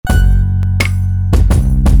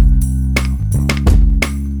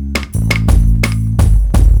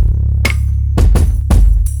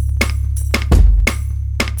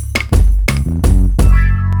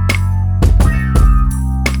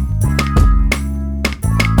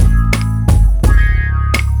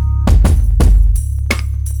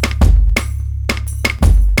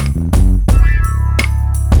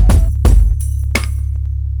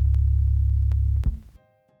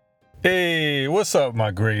What's up, my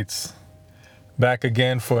greats? Back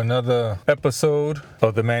again for another episode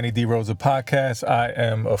of the Manny D. Rosa podcast. I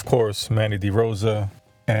am, of course, Manny D. Rosa,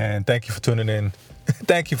 and thank you for tuning in.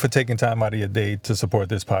 Thank you for taking time out of your day to support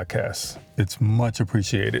this podcast. It's much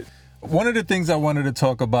appreciated. One of the things I wanted to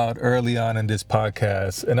talk about early on in this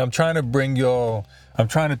podcast, and I'm trying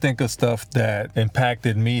to think of stuff that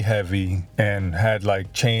impacted me heavy and had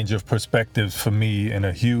like change of perspectives for me in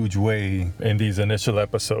a huge way in these initial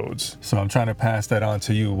episodes. So I'm trying to pass that on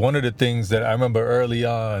to you. One of the things that I remember early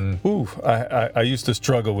on, I used to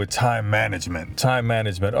struggle with time management. Time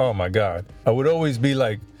management, oh my God. I would always be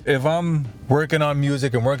like, if I'm working on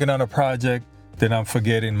music and working on a project, then I'm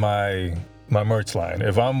forgetting my merch line.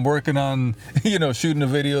 If I'm working on, shooting a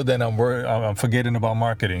video, then I'm forgetting about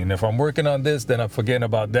marketing. If I'm working on this, then I'm forgetting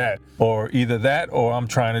about that. Or either that, or I'm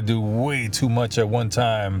trying to do way too much at one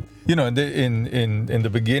time. In the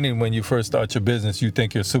beginning, when you first start your business, you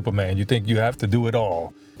think you're Superman. You think you have to do it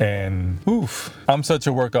all. And I'm such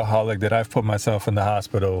a workaholic that I've put myself in the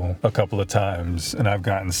hospital a couple of times and I've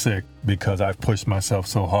gotten sick because I've pushed myself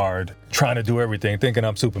so hard trying to do everything, thinking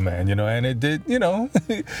I'm Superman, and it did,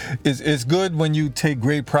 it's good when you take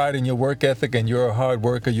great pride in your work ethic and you're a hard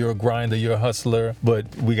worker, you're a grinder, you're a hustler,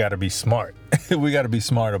 but we got to be smart. We got to be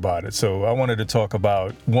smart about it. So I wanted to talk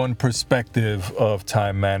about one perspective of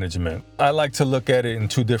time management. I like to look at it in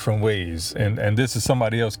two different ways. And this is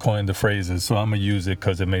somebody else coined the phrases, so I'm going to use it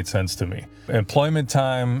because it made sense to me. Employment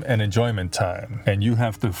time and enjoyment time. And you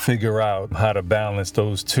have to figure out how to balance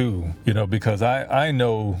those two, because I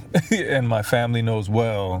know, and my family knows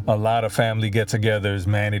well, a lot of family get-togethers,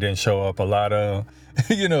 Manny didn't show up, a lot of,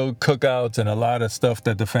 cookouts and a lot of stuff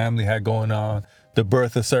that the family had going on. The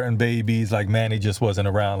birth of certain babies, like Manny just wasn't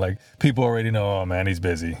around. Like people already know, oh man, he's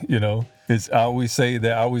busy, I always say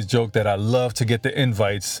that, I always joke that I love to get the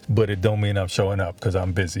invites, but it don't mean I'm showing up because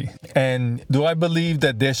I'm busy. And do I believe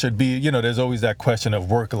that there should be, there's always that question of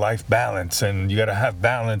work-life balance and you got to have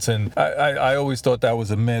balance. And I always thought that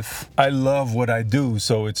was a myth. I love what I do.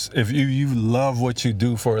 So it's, if you love what you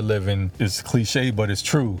do for a living, it's cliche, but it's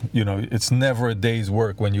true. It's never a day's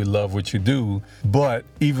work when you love what you do. But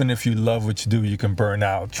even if you love what you do, you can burn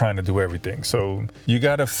out trying to do everything. So you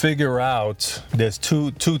got to figure out, there's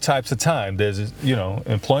two types of time. There's,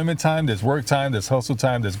 employment time, there's work time, there's hustle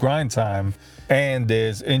time, there's grind time, and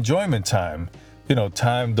there's enjoyment time.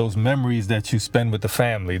 Time, those memories that you spend with the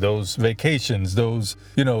family, those vacations, those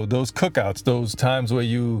cookouts, those times where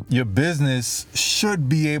your business should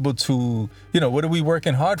be able to, what are we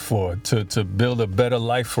working hard for? To build a better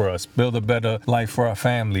life for us, build a better life for our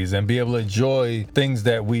families, and be able to enjoy things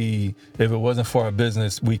that if it wasn't for our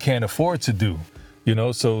business, we can't afford to do.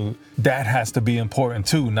 So that has to be important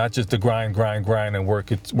too, not just the grind and work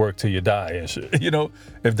till you die and shit.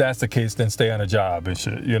 If that's the case, then stay on a job and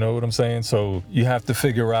shit. You know what I'm saying? So you have to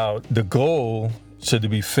figure out, the goal should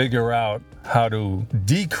be figure out how to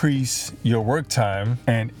decrease your work time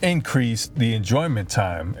and increase the enjoyment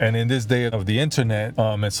time. And in this day of the internet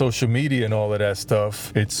and social media and all of that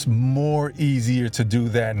stuff, it's more easier to do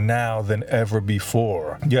that now than ever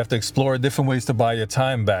before. You have to explore different ways to buy your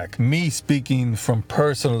time back. Me speaking from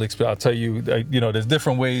personal experience, I'll tell you, there's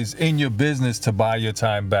different ways in your business to buy your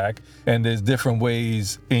time back, and there's different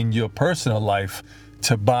ways in your personal life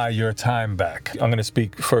to buy your time back. I'm going to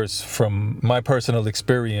speak first from my personal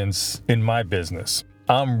experience in my business.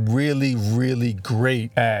 I'm really, really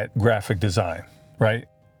great at graphic design, right?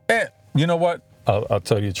 And you know what? I'll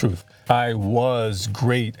tell you the truth. I was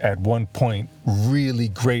great at one point, really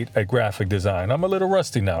great at graphic design. I'm a little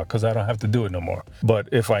rusty now because I don't have to do it no more. But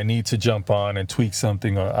if I need to jump on and tweak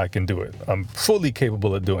something, I can do it. I'm fully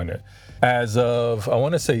capable of doing it. As of, I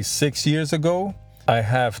want to say 6 years ago, I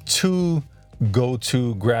have two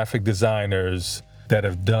go-to graphic designers that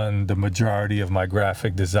have done the majority of my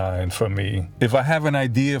graphic design for me. If I have an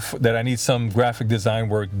idea that I need some graphic design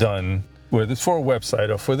work done, whether it's for a website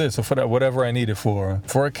or for this or for that, whatever I need it for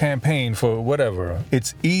a campaign, for whatever,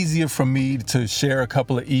 it's easier for me to share a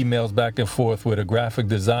couple of emails back and forth with a graphic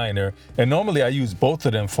designer. And normally I use both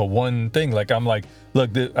of them for one thing. Like I'm like,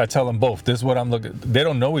 look, I tell them both, this is what I'm looking. They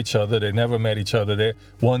don't know each other. They never met each other.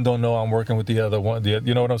 One don't know I'm working with the other one.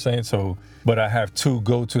 You know what I'm saying? So, but I have two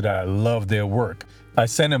go-to that I love their work. I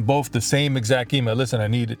send them both the same exact email. Listen, I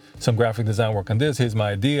need some graphic design work on this. Here's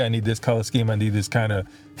my idea. I need this color scheme. I need this kind of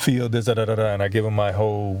feel, this, and I give them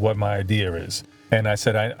what my idea is. And I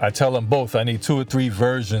said, I tell them both, I need 2 or 3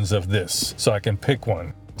 versions of this so I can pick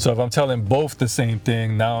one. So if I'm telling both the same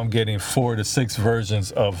thing, now I'm getting 4 to 6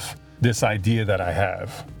 versions of this idea that I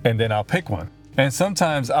have. And then I'll pick one. And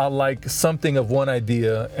sometimes I like something of one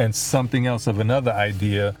idea and something else of another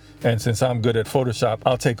idea. And since I'm good at Photoshop,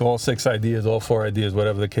 I'll take all 6 ideas, all 4 ideas,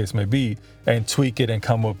 whatever the case may be, and tweak it and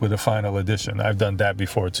come up with a final edition. I've done that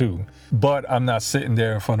before too. But I'm not sitting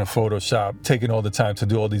there in front of Photoshop, taking all the time to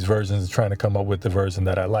do all these versions and trying to come up with the version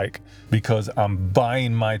that I like, because I'm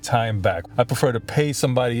buying my time back. I prefer to pay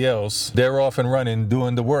somebody else. They're off and running,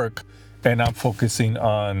 doing the work, and I'm focusing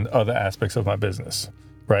on other aspects of my business.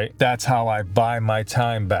 Right? That's how I buy my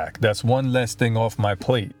time back. That's one less thing off my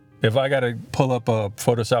plate. If I got to pull up a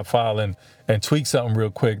Photoshop file and tweak something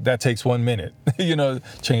real quick, that takes 1 minute.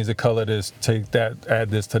 Change the color, this, take that,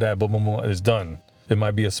 add this to that, boom, boom, boom, it's done. It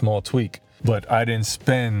might be a small tweak, but I didn't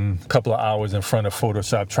spend a couple of hours in front of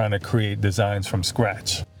Photoshop trying to create designs from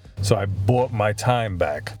scratch. So I bought my time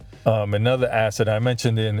back. Another asset I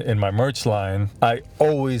mentioned in my merch line, I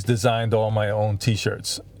always designed all my own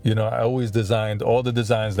t-shirts. I always designed all the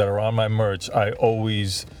designs that are on my merch. I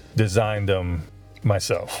always designed them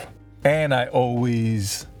myself. And I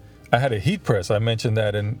had a heat press. I think I mentioned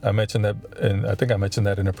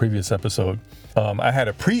that in a previous episode. I had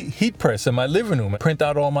a heat press in my living room. I print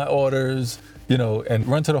out all my orders, and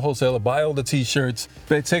run to the wholesaler, buy all the t-shirts.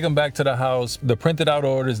 They take them back to the house, the printed out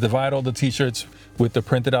orders, divide all the t-shirts with the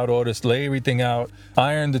printed out orders, lay everything out,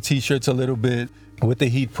 iron the t-shirts a little bit with the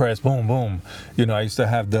heat press, boom, boom. I used to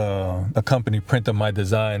have a company print up my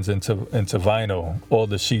designs into vinyl, all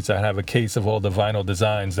the sheets. I have a case of all the vinyl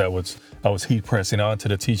designs I was heat pressing onto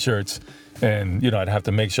the t-shirts. And, I'd have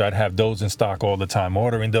to make sure I'd have those in stock all the time,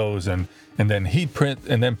 ordering those and then heat print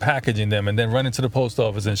and then packaging them and then running to the post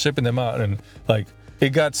office and shipping them out. And it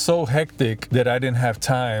got so hectic that I didn't have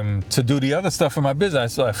time to do the other stuff in my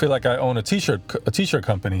business. So I feel like I own a t-shirt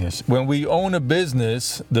company. When we own a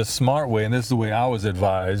business the smart way, and this is the way I was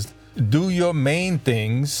advised, do your main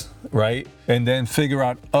things, right? And then figure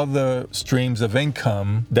out other streams of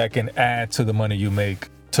income that can add to the money you make,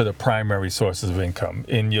 to the primary sources of income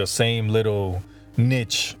in your same little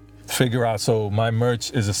niche. Figure out, so my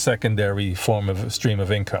merch is a secondary form of a stream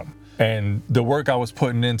of income. And the work I was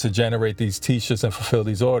putting in to generate these t-shirts and fulfill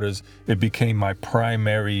these orders, it became my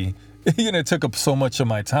primary. It took up so much of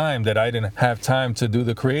my time that I didn't have time to do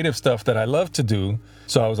the creative stuff that I love to do.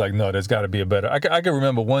 So I was like, no, there's got to be a better. I can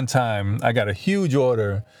remember one time I got a huge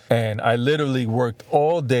order and I literally worked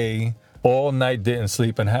all day, all night, didn't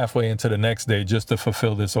sleep, and halfway into the next day just to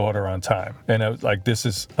fulfill this order on time. And I was like,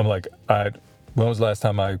 when was the last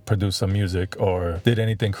time I produced some music or did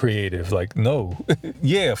anything creative? No.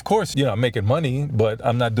 Yeah, of course, I'm making money, but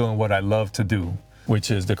I'm not doing what I love to do,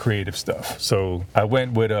 which is the creative stuff. So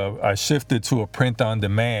I shifted to a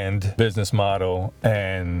print-on-demand business model.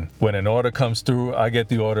 And when an order comes through, I get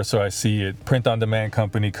the order, so I see it. Print-on-demand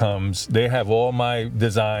company comes. They have all my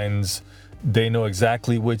designs. They know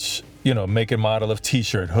exactly which, make and model of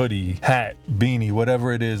t-shirt, hoodie, hat, beanie,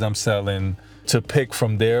 whatever it is I'm selling, to pick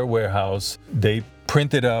from their warehouse. They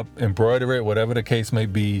print it up, embroider it, whatever the case may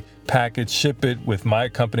be, package, ship it with my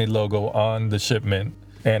company logo on the shipment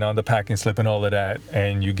and on the packing slip and all of that,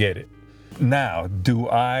 and you get it. Now, do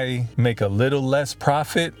I make a little less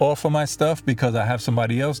profit off of my stuff because I have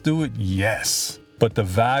somebody else do it? Yes. But the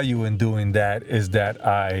value in doing that is that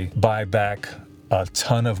I buy back a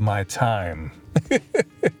ton of my time.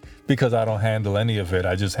 Because I don't handle any of it.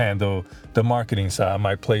 I just handle the marketing side. I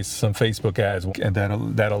might place some Facebook ads and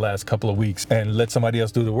that'll last a couple of weeks and let somebody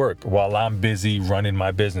else do the work while I'm busy running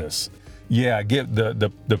my business. Yeah, I give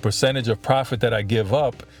the percentage of profit that I give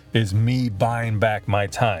up is me buying back my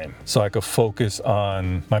time so I could focus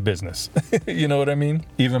on my business. You know what I mean?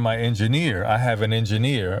 Even my engineer, I have an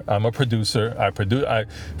engineer. I'm a producer.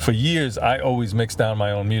 For years, I always mix down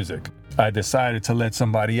my own music. I decided to let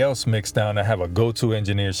somebody else mix down. I have a go-to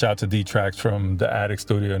engineer. Shout to D-Trax from the Attic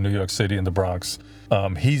Studio in New York City in the Bronx.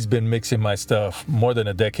 He's been mixing my stuff more than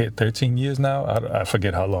a decade, 13 years now. I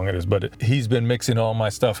forget how long it is, but he's been mixing all my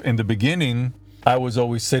stuff. In the beginning, I was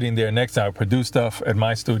always sitting there next to him. I would produce stuff at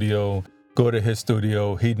my studio, go to his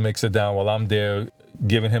studio. He'd mix it down while I'm there,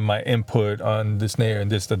 giving him my input on the snare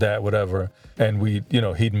and this to that, whatever. And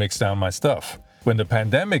he'd mix down my stuff. When the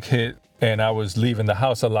pandemic hit, and I was leaving the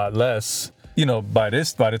house a lot less, by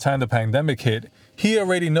the time the pandemic hit, he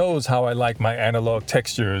already knows how I like my analog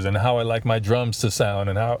textures and how I like my drums to sound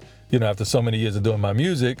and how, after so many years of doing my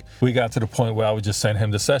music, we got to the point where I would just send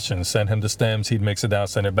him the sessions, send him the stems, he'd mix it down,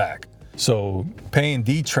 send it back. So paying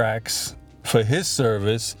D-Trax for his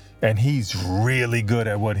service, and he's really good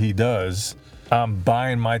at what he does, I'm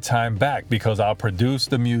buying my time back because I'll produce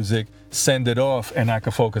the music, send it off, and I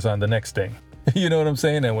can focus on the next thing. You know what I'm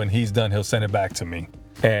saying? And when he's done, he'll send it back to me.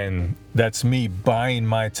 And that's me buying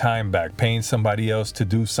my time back, paying somebody else to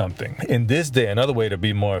do something. In this day, another way to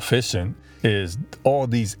be more efficient is all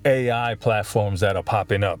these AI platforms that are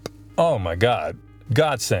popping up. Oh my God,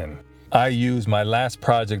 godsend. I used my last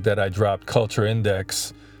project that I dropped, Culture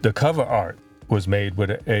Index. The cover art was made with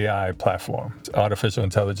an AI platform, artificial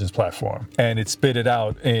intelligence platform. And it spit it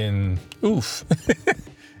out in,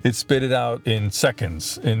 it spit it out in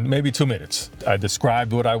seconds, in maybe 2 minutes. I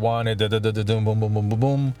described what I wanted, boom, boom, boom, boom,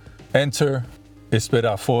 boom, enter. It spit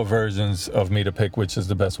out 4 versions of me to pick which is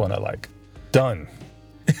the best one I like. Done.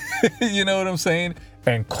 You know what I'm saying?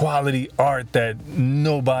 And quality art that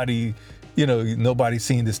nobody's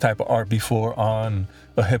seen this type of art before on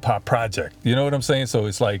a hip hop project. You know what I'm saying? So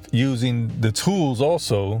it's like using the tools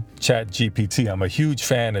also, ChatGPT. I'm a huge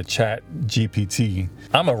fan of ChatGPT.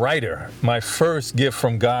 I'm a writer. My first gift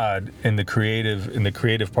from God in the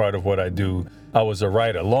creative part of what I do, I was a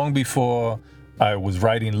writer. Long before I was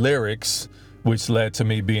writing lyrics, which led to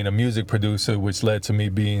me being a music producer, which led to me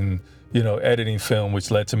being, editing film,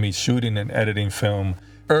 which led to me shooting and editing film.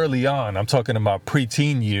 Early on, I'm talking about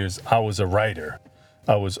preteen years, I was a writer.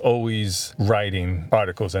 I was always writing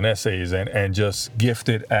articles and essays and just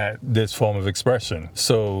gifted at this form of expression.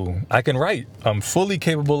 So I can write. I'm fully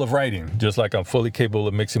capable of writing, just like I'm fully capable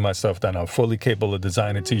of mixing my stuff down. I'm fully capable of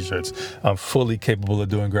designing t-shirts. I'm fully capable of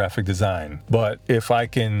doing graphic design. But if I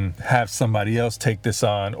can have somebody else take this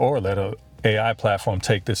on or let a AI platform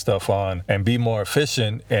take this stuff on and be more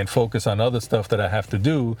efficient and focus on other stuff that I have to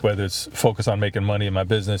do, whether it's focus on making money in my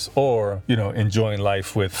business or, enjoying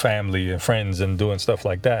life with family and friends and doing stuff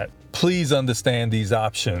like that. Please understand these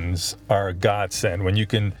options are a godsend when you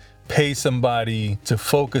can pay somebody to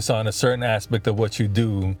focus on a certain aspect of what you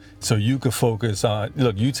do so you could focus on,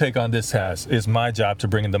 look, you take on this task. It's my job to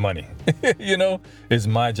bring in the money. It's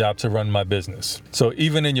my job to run my business. So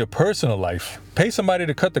even in your personal life, pay somebody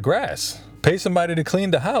to cut the grass. Pay somebody to clean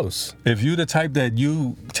the house. If you're the type that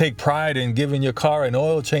you take pride in giving your car an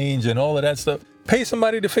oil change and all of that stuff, pay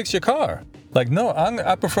somebody to fix your car.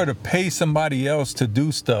 I prefer to pay somebody else to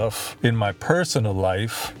do stuff in my personal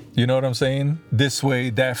life. You know what I'm saying? This way,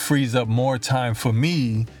 that frees up more time for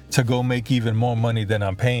me to go make even more money than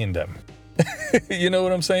I'm paying them. You know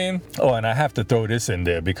what I'm saying? Oh, and I have to throw this in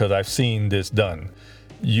there because I've seen this done.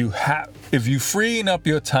 If you're freeing up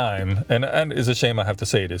your time, and it's a shame I have to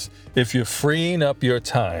say this, if you're freeing up your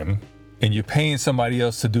time and you're paying somebody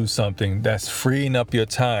else to do something that's freeing up your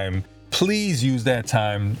time, please use that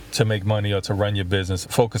time to make money or to run your business.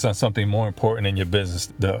 Focus on something more important in your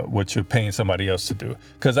business, what you're paying somebody else to do.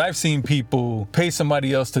 Because I've seen people pay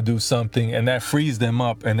somebody else to do something and that frees them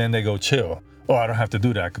up and then they go chill. Oh, I don't have to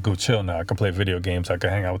do that. I could go chill now. I can play video games. I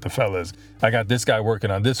can hang out with the fellas. I got this guy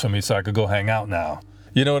working on this for me so I could go hang out now.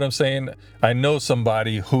 You know what I'm saying? I know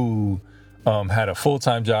somebody who had a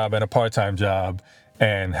full-time job and a part-time job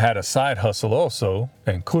and had a side hustle also,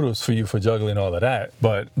 and kudos for you for juggling all of that,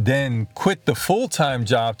 but then quit the full-time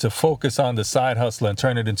job to focus on the side hustle and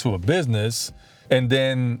turn it into a business. And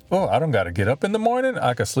then, I don't got to get up in the morning.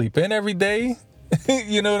 I could sleep in every day.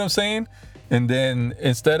 You know what I'm saying? And then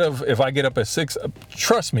instead of, if I get up at 6,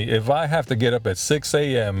 trust me, if I have to get up at 6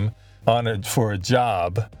 a.m. for a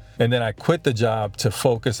job, and then I quit the job to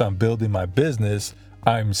focus on building my business,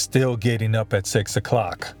 I'm still getting up at 6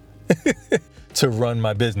 o'clock to run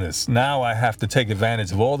my business. Now I have to take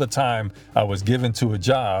advantage of all the time I was given to a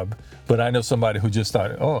job, but I know somebody who just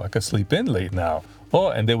thought, I could sleep in late now.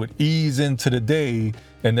 And they would ease into the day,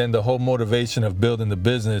 and then the whole motivation of building the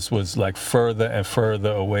business was like further and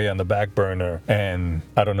further away on the back burner, and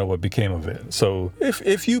I don't know what became of it. So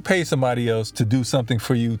if you pay somebody else to do something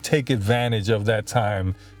for you, take advantage of that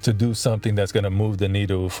time to do something that's going to move the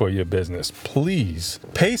needle for your business. Please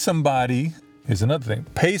pay somebody. Here's another thing.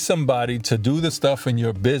 Pay somebody to do the stuff in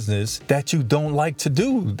your business that you don't like to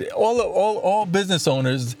do. All business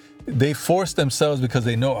owners, they force themselves because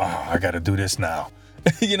they know, I got to do this now.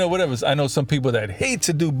 Whatever. I know some people that hate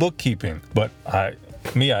to do bookkeeping, but I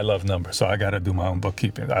love numbers, so I got to do my own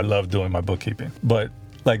bookkeeping. I love doing my bookkeeping. But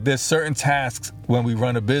there's certain tasks when we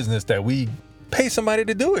run a business that we pay somebody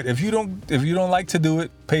to do it. If you don't like to do it,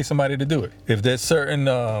 pay somebody to do it. If there's certain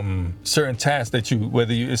tasks that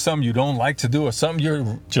whether it's something you don't like to do or something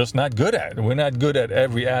you're just not good at. We're not good at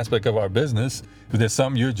every aspect of our business. If there's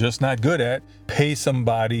something you're just not good at, pay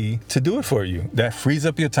somebody to do it for you. That frees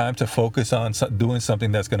up your time to focus on doing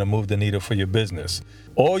something that's going to move the needle for your business.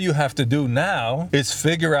 All you have to do now is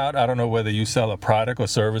figure out, I don't know whether you sell a product or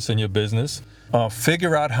service in your business,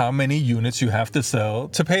 figure out how many units you have to sell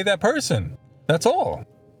to pay that person. That's all.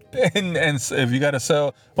 And if you got to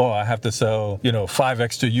sell, I have to sell, 5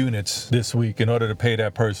 extra units this week in order to pay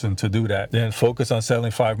that person to do that, then focus on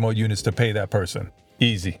selling 5 more units to pay that person.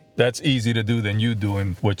 Easy. That's easy to do than you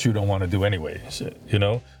doing what you don't want to do anyway,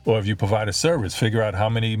 Or if you provide a service, figure out how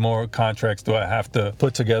many more contracts do I have to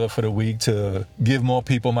put together for the week to give more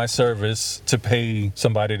people my service to pay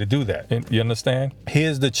somebody to do that. You understand?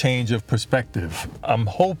 Here's the change of perspective. I'm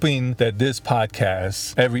hoping that this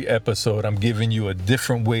podcast, every episode, I'm giving you a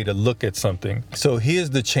different way to look at something. So here's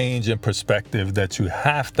the change in perspective that you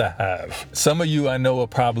have to have. Some of you I know are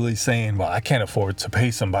probably saying, well, I can't afford to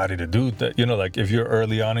pay somebody to do that. Like if you're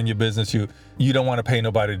early on in your business, you don't want to pay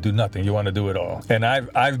nobody to do nothing. You want to do it all. And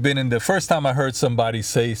I've been in the first time I heard somebody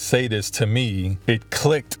say this to me, it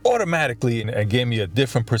clicked automatically and gave me a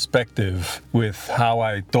different perspective with how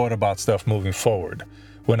I thought about stuff moving forward.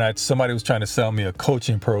 When somebody was trying to sell me a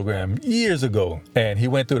coaching program years ago, and he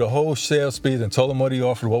went through the whole sales speech and told them what he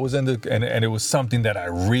offered, what was in and it was something that I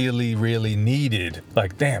really, really needed.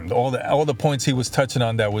 Like, damn, all the points he was touching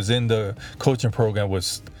on that was in the coaching program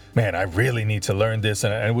was, man, I really need to learn this,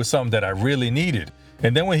 and it was something that I really needed.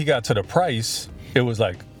 And then when he got to the price, it was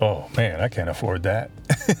like, oh man, I can't afford that.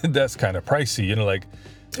 That's kind of pricey,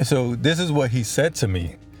 So this is what he said to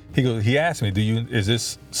me. He asked me, is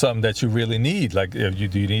this something that you really need? Like, do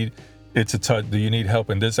you need help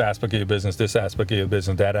in this aspect of your business, this aspect of your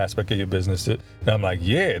business, that aspect of your business? And I'm like,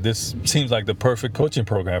 yeah, this seems like the perfect coaching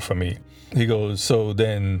program for me. He goes, so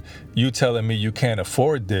then you telling me you can't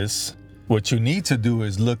afford this? What you need to do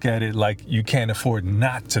is look at it like you can't afford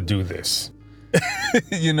not to do this.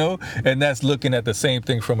 And that's looking at the same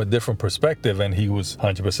thing from a different perspective. And he was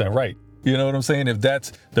 100% right. You know what I'm saying? If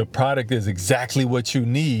the product is exactly what you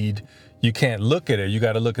need, you can't look at it. You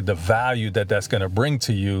got to look at the value that's going to bring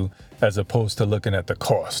to you as opposed to looking at the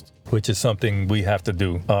cost, which is something we have to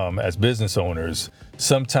do as business owners.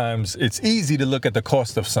 Sometimes it's easy to look at the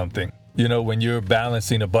cost of something. When you're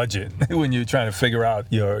balancing a budget, when you're trying to figure out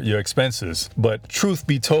your expenses. But truth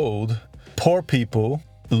be told, poor people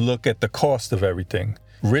look at the cost of everything.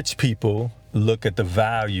 Rich people look at the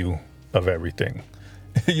value of everything.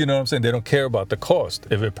 You know what I'm saying? They don't care about the cost.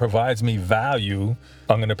 If it provides me value,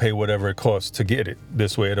 I'm going to pay whatever it costs to get it.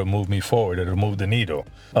 This way it'll move me forward. It'll move the needle.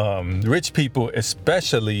 Rich people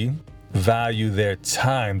especially value their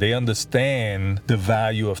time. They understand the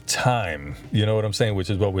value of time. You know what I'm saying? Which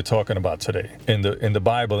is what we're talking about today. In the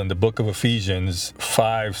Bible, in the book of Ephesians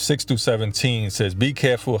 5:6-17 says, be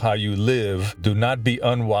careful how you live. Do not be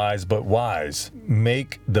unwise, but wise.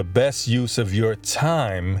 Make the best use of your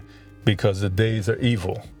time because the days are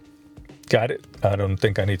evil. Got it? I don't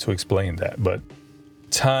think I need to explain that, but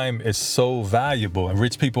time is so valuable, and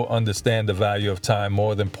rich people understand the value of time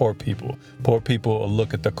more than poor people. Poor people will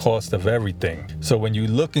look at the cost of everything. So when you're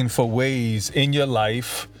looking for ways in your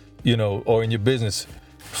life, or in your business,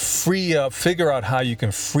 figure out how you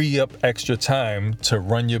can free up extra time to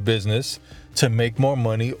run your business, to make more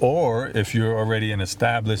money, or if you're already an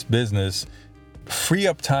established business, free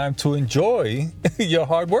up time to enjoy your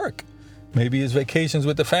hard work. Maybe it's vacations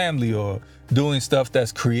with the family or doing stuff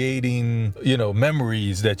that's creating,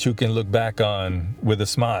 memories that you can look back on with a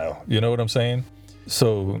smile. You know what I'm saying?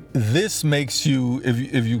 So this makes you,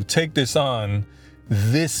 if you take this on,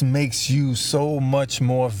 this makes you so much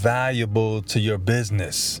more valuable to your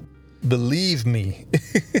business. Believe me,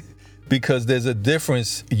 because there's a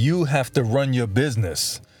difference. You have to run your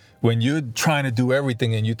business. When you're trying to do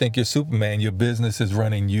everything and you think you're Superman, your business is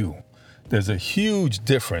running you. There's a huge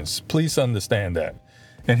difference. Please understand that.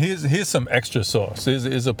 And here's some extra sauce.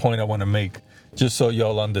 Here's a point I want to make just so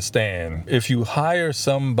y'all understand. If you hire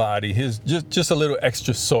somebody, here's just a little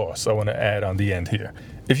extra sauce I want to add on the end here.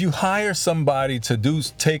 If you hire somebody to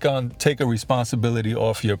take a responsibility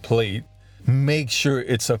off your plate, make sure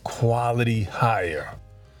it's a quality hire.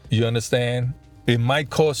 You understand? It might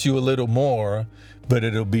cost you a little more, but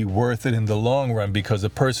it'll be worth it in the long run, because a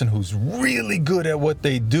person who's really good at what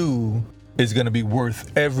they do is going to be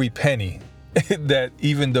worth every penny. That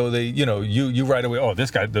even though they, you right away, oh,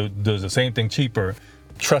 this guy does the same thing cheaper.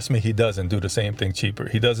 Trust me, he doesn't do the same thing cheaper.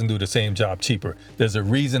 He doesn't do the same job cheaper. There's a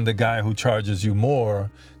reason the guy who charges you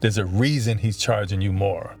more, there's a reason he's charging you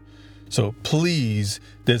more. So please,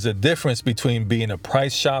 there's a difference between being a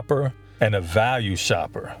price shopper and a value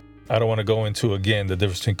shopper. I don't want to go into, again, the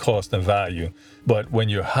difference between cost and value. But when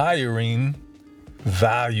you're hiring,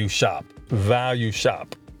 value shop.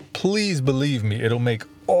 Please believe me, it'll make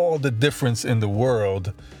all the difference in the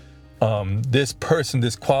world. This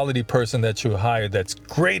quality person that you hire that's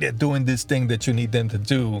great at doing this thing that you need them to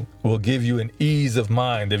do will give you an ease of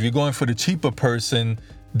mind. If you're going for the cheaper person,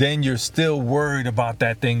 then you're still worried about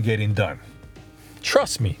that thing getting done.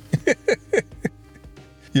 Trust me,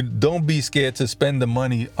 You don't be scared to spend the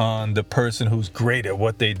money on the person who's great at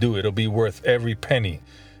what they do. It'll be worth every penny.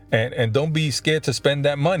 And don't be scared to spend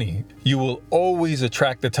that money. You will always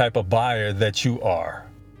attract the type of buyer that you are.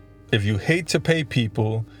 If you hate to pay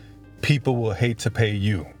people, people will hate to pay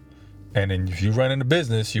you. And then if you run in a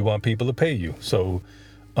business, you want people to pay you. So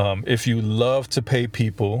if you love to pay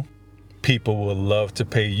people, people will love to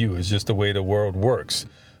pay you. It's just the way the world works.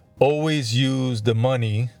 Always use the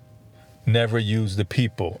money, never use the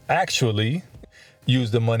people. Actually,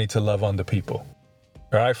 use the money to love on the people.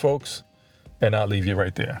 All right, folks? And I'll leave you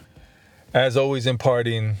right there. As always,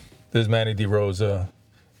 imparting, this is Manny DeRosa,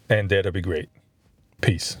 and Dare to Be Great.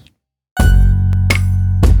 Peace.